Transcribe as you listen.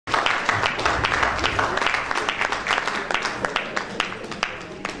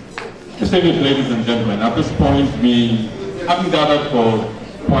distinguished ladies and gentlemen, at this point we haven't gathered for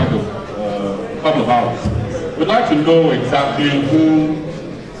quite a couple of hours. We'd like to know exactly who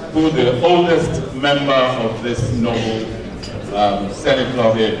the oldest member of this noble Senate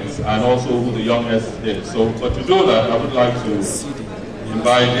Club is, and also who the youngest is. So, but to do that, I would like to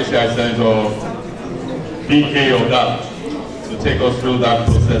invite HCI Senator DK or that to take us through that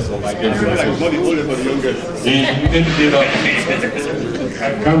process of identification. Not the oldest or the youngest. He didn't do that. I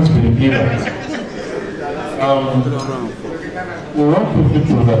can't be either. We want to get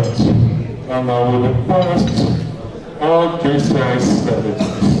to that, and I will request all HCI senators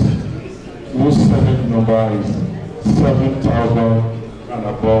whose Senate number is 7,000 and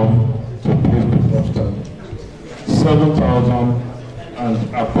above to please be stand. 7,000 and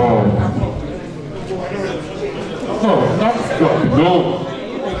above. No, not good. No.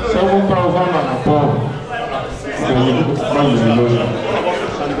 7,000 and above. 7,000.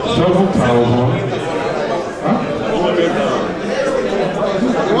 Huh?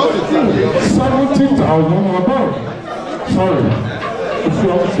 70,000 and above. Sorry. If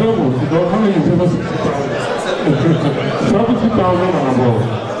you are stable, you don't want to use 70,000 and above.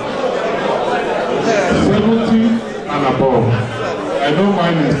 70 and above. I know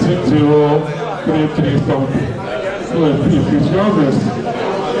mine is 6033 something. So if it's yours is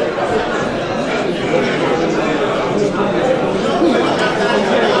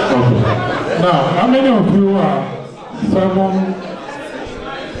okay. Now, how many of you are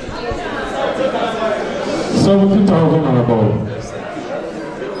 70,000 and above?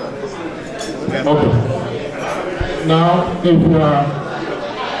 Okay. Now, if you are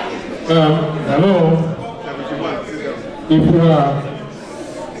hello, if you are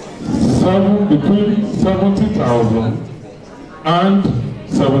between 70,000 and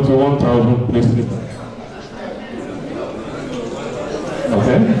 71,000, please sit down.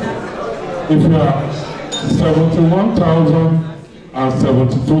 Okay? If you are 71,000 and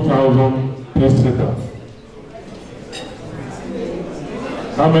 72,000, please sit down.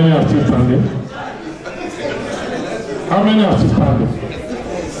 How many are still standing? How many are still standing?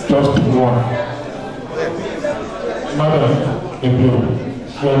 Just one. Madam, in blue,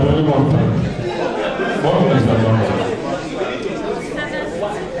 you are very long time. What is the number?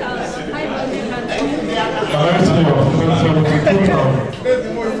 Let's see,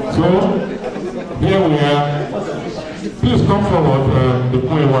 72,000. So, here we are. Please come forward, the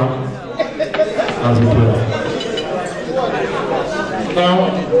point one, as it were. Now,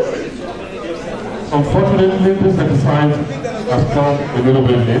 unfortunately, this exercise has come a little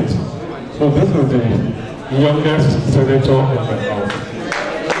bit late. So this is the youngest senator in the House.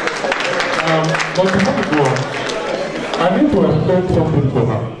 But before we go on, I need to explain something to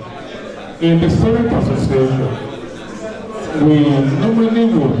her. In the Senate Association, we normally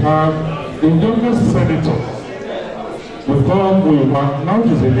would have the youngest senator. Because we want, now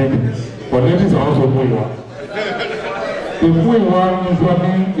she's a lady, but ladies are also who you are. The one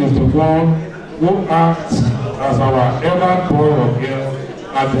usually is the one who acts as our elder boy of here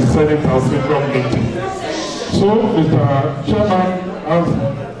at the Senate House meeting. So, Mr. Chairman has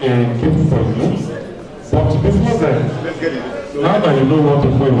a gift for you. But before then, now that you know what the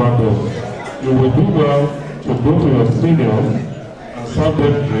one does, you will do well to go to your seniors and serve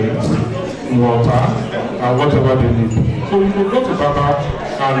them drinks, water, and whatever they need. So you will go to Baba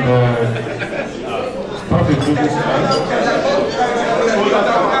and start the business.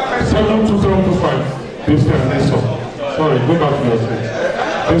 72725. This is sorry, go back to your seat.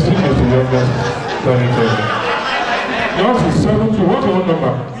 This is the youngest senator. Yours is 70. What's your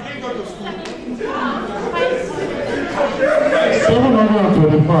number?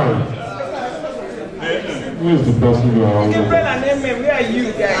 725. Who is the person you are with? Where are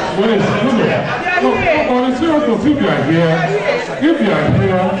you guys? Where is you? No, on the serious note, if you are here, no, if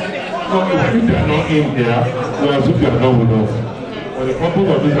they are not in here, whereas if they are not with us. For the purpose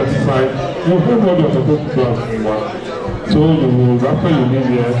of this exercise, you have what you are supposed to do as one. So you will, after you leave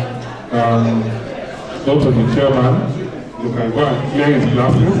here, go to the chairman, you can go and clear his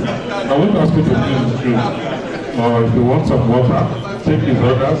glasses. I won't ask you to clean his drink. Or if you want some water, take his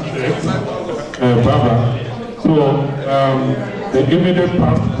orders, Baba. So the immediate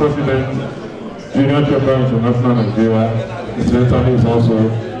past president, Junior Chairman International Nigeria, incidentally is also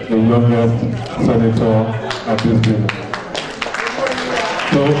the youngest senator at this dinner.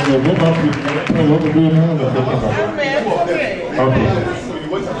 So you go back to what to do now? Okay.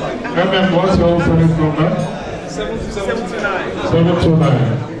 What's your Senate number?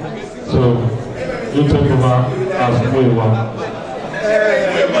 729. So you take over as we want.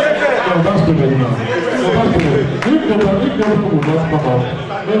 No, that's good enough. If nobody will not come out,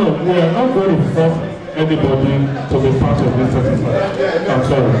 no, we are not going to force anybody to be part of this exercise. I'm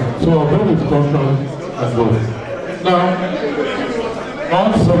sorry. So I'll go with caution and go. Now,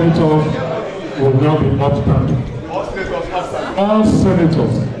 all senators will now be upstanding. All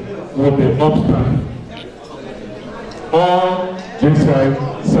senators will be upstanding. All GCI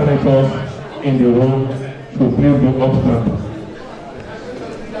senators in the room should please be upstanding.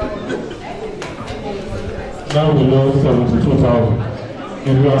 Now we know 72,000. If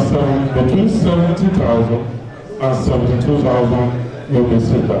you are between 70,000 and 72,000, you'll be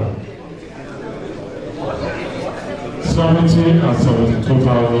sit down. 70 and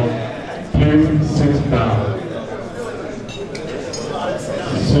 72,000, please sit down.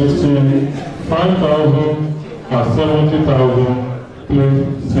 65,000 and 70,000,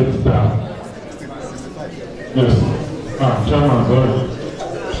 please sit down. Yes. Chairman, sorry.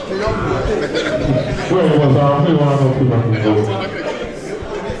 Where was our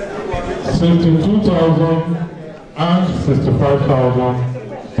 62,000 and 65,000,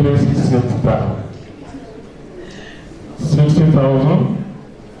 please sit down. 60,000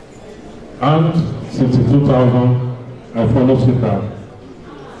 and 62,000, I follow sit down.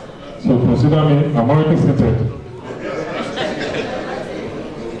 So consider me, I'm already seated.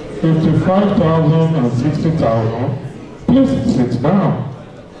 55,000 and 60,000, please sit down.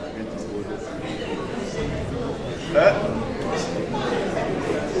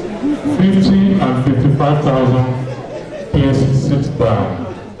 50 and 55,000, please sit down.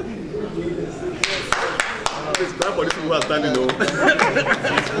 It's time for these people who are standing though.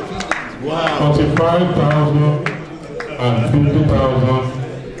 Wow. 45,000 and 50,000,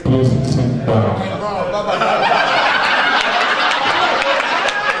 please sit down.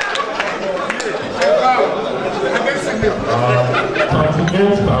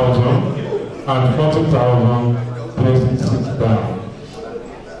 38,000 and 40,000, please sit down.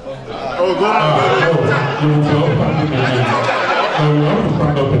 Oh, God. You will stand up again. So you have to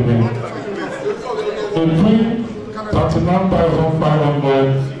stand up again. Between 39,500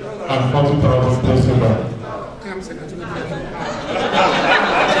 and 40,000, please sit down.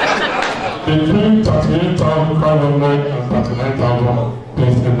 Between 38,500 and 39,000,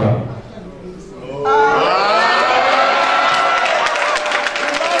 please sit down.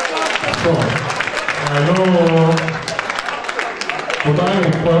 So, I know, but I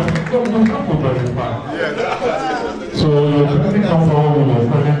request, no, we have to verify. So, you can come forward with your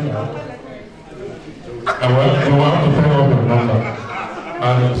credit card. And you have to pay off your number.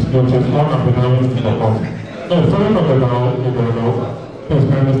 And you just come and be able to support. No, sorry for the now, please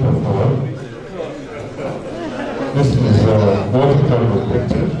kindly step forward. This is what is kind of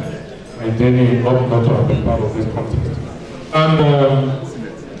objective. Ideally, not to have been part of this contest. And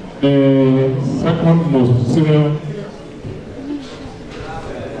the second most senior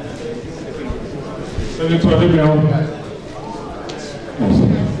Senator Libyan.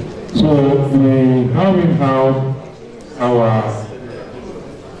 So we have in now our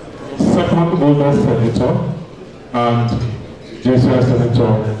second oldest senator and JCI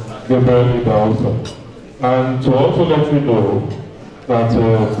Senator Gabriel Ida also. And to also let you know that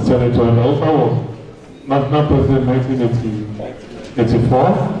Senator Ida was National President in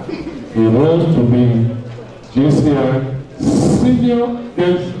 1984. He rose to be JCI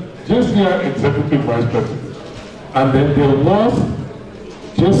JCI Executive Vice President. And then there was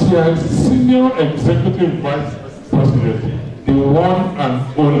JCI Senior Executive Vice President, the one and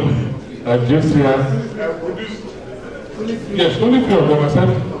only JCI. Yes, only three of them. I said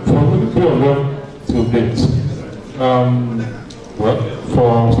for only three of them to date. Well,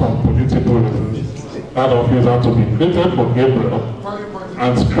 for some political reasons, that office had to be created for Gabriel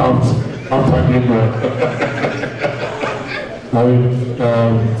and scrapped after Gabriel.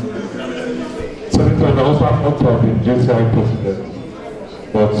 Senator also not to have been JCI president,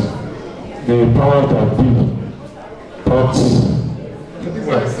 but the powers that be thought,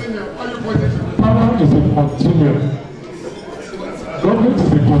 well, power is a continuum. Government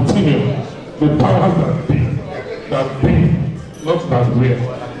is a continuum. The powers that be, not that way,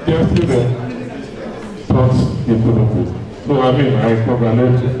 they are still there. Thoughts you couldn't do. So I mean, I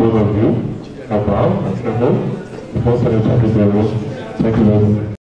congratulate both of you, Abba and Sebo, before Senator Gabriel. Thank you very much.